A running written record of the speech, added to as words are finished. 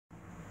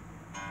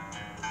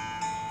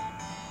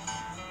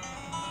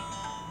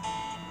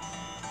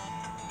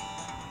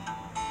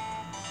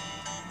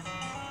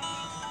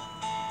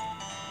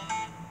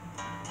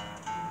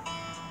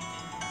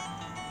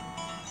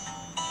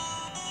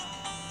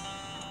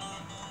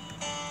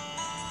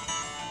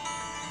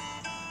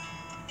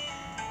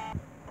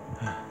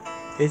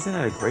Isn't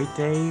that a great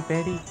day,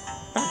 Betty?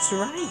 That's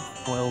right,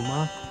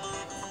 Wilma.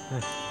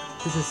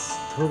 This is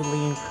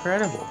totally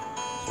incredible.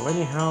 So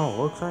anyhow, it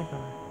looks like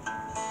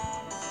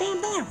Bam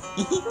bam.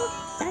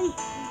 Daddy.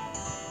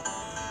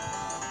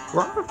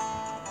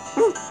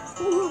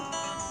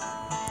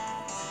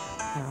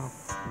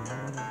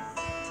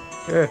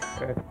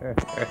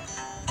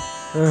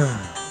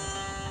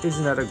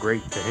 Isn't that a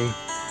great day?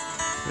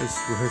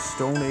 We're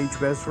Stone Age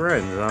best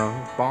friends,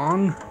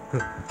 Bon?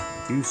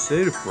 You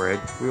said, Fred.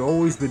 We've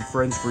always been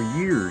friends for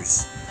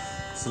years.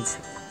 Since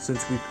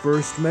we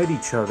first met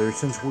each other,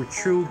 since we're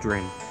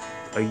children.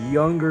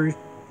 Young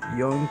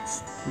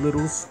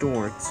little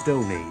Stone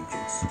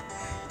Ages.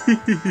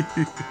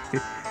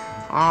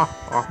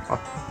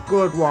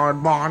 Good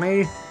one,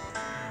 Barney.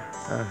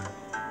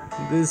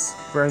 This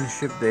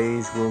friendship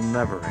days will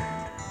never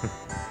end,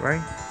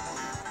 right?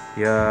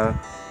 Yeah,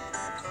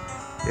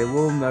 it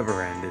will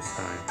never end this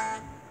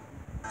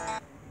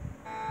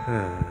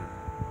time.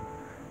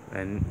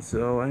 And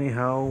so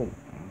anyhow,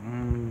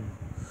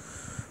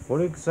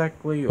 what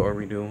exactly are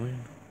we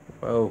doing?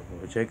 Well,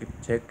 take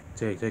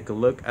a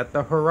look at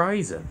the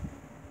horizon.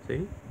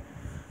 See?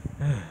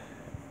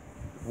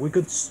 We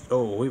could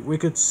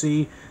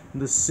see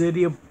the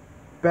city of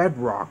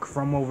Bedrock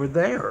from over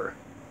there.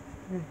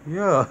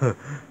 Yeah,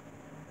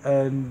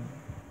 and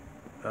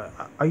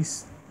I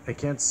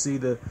can't see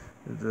the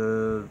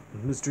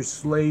Mr.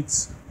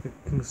 Slate's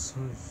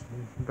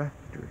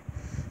factory.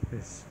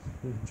 His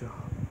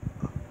job.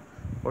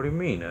 What do you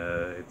mean?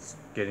 It's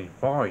getting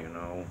far, you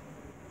know.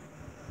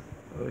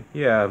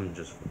 Yeah, I'm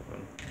just.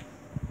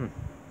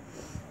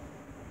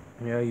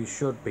 Yeah, you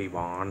should be,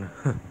 Bon.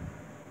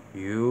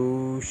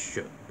 You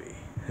should be.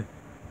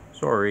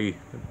 Sorry,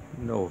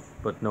 no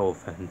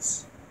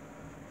offense.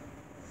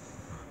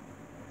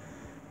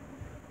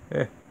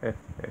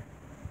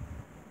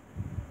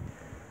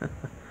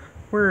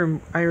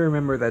 I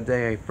remember that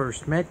day I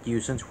first met you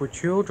since we're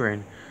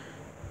children.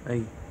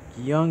 A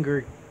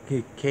younger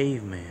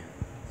caveman.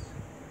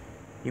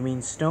 You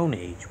mean Stone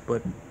Age,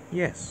 but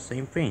yes,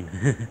 same thing.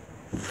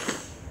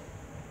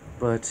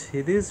 But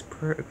it is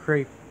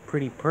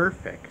pretty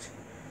perfect.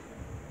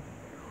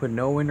 With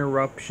no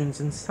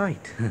interruptions in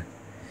sight.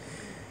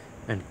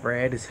 And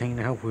Fred is hanging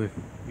out with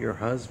your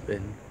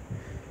husband,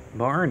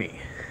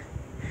 Barney.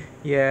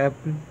 Yeah,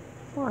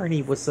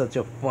 Barney was such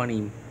a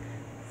funny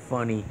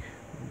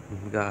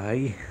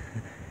guy.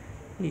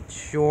 He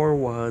sure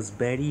was,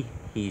 Betty.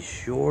 He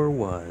sure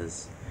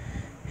was.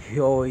 He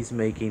always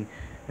making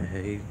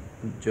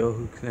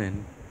jokes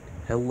and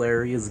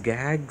hilarious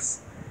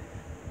gags.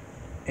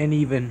 And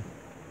even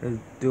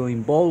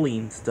doing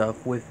bowling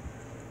stuff with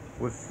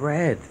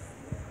Fred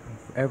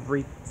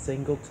every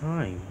single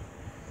time.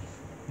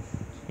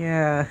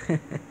 Yeah,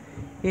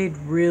 it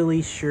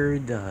really sure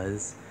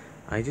does.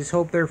 I just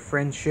hope their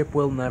friendship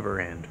will never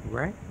end,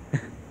 right?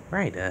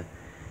 Right,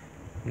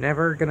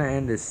 never gonna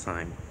end this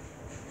time.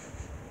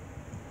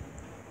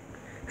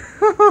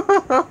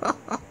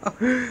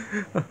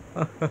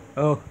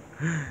 Oh,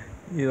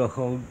 you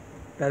know,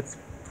 that's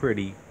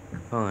pretty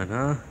fun,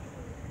 huh?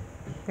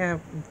 Yeah,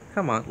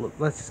 come on,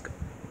 let's just go.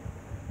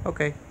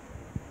 Okay.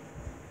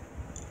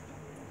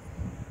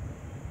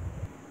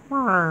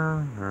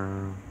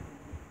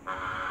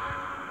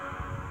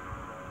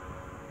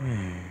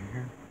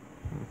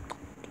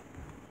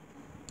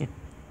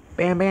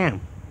 Bam bam.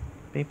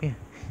 Bam bam.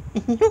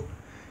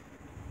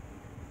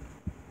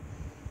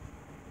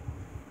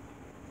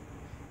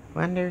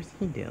 Wonders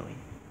he doing?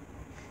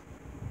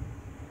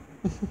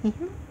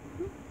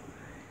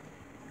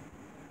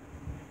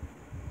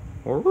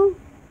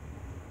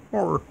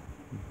 Or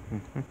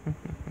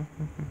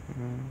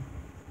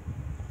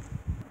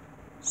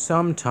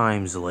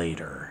sometimes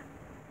later.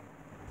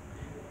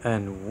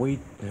 And we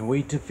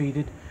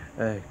defeated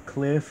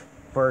Cliff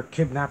for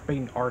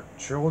kidnapping our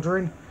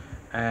children,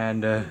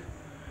 and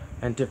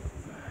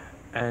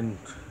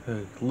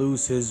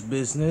lose his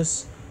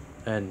business,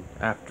 and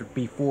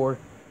before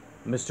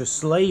Mr.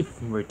 Slave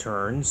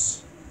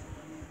returns,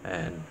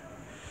 and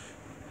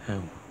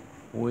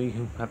we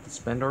have to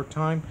spend our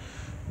time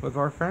with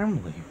our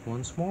family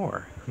once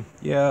more.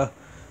 Yeah,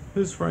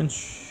 this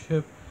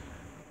friendship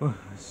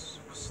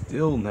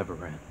still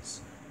never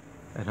ends,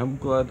 and I'm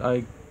glad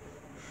I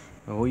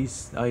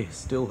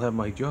still have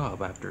my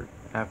job after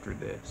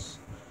this.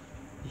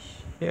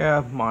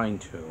 Yeah, mine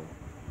too.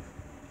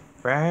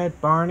 Fred,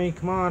 Barney,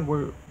 come on,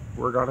 we're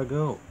gotta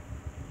go.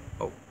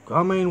 Oh,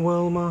 coming,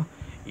 Wilma.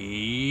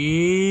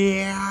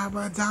 Yeah,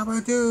 but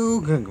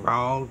do.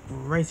 I'll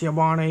race you,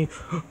 Barney.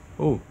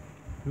 Oh,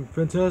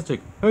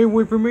 fantastic. Hey,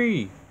 wait for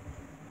me.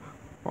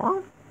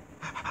 What?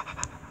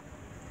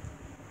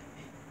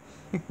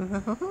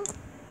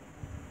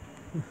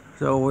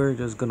 So we're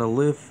just gonna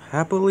live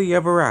happily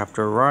ever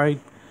after, right,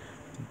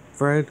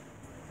 Fred?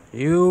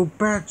 You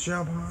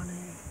betcha, Barney.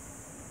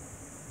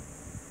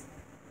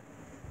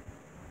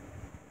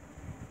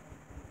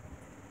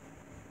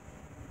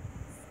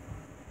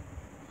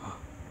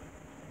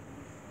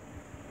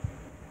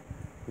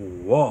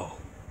 Whoa.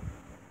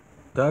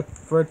 That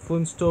Fred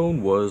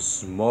Flintstone was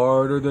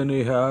smarter than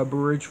the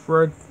average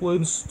Fred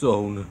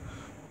Flintstone.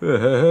 Hey,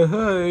 hey,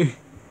 hey.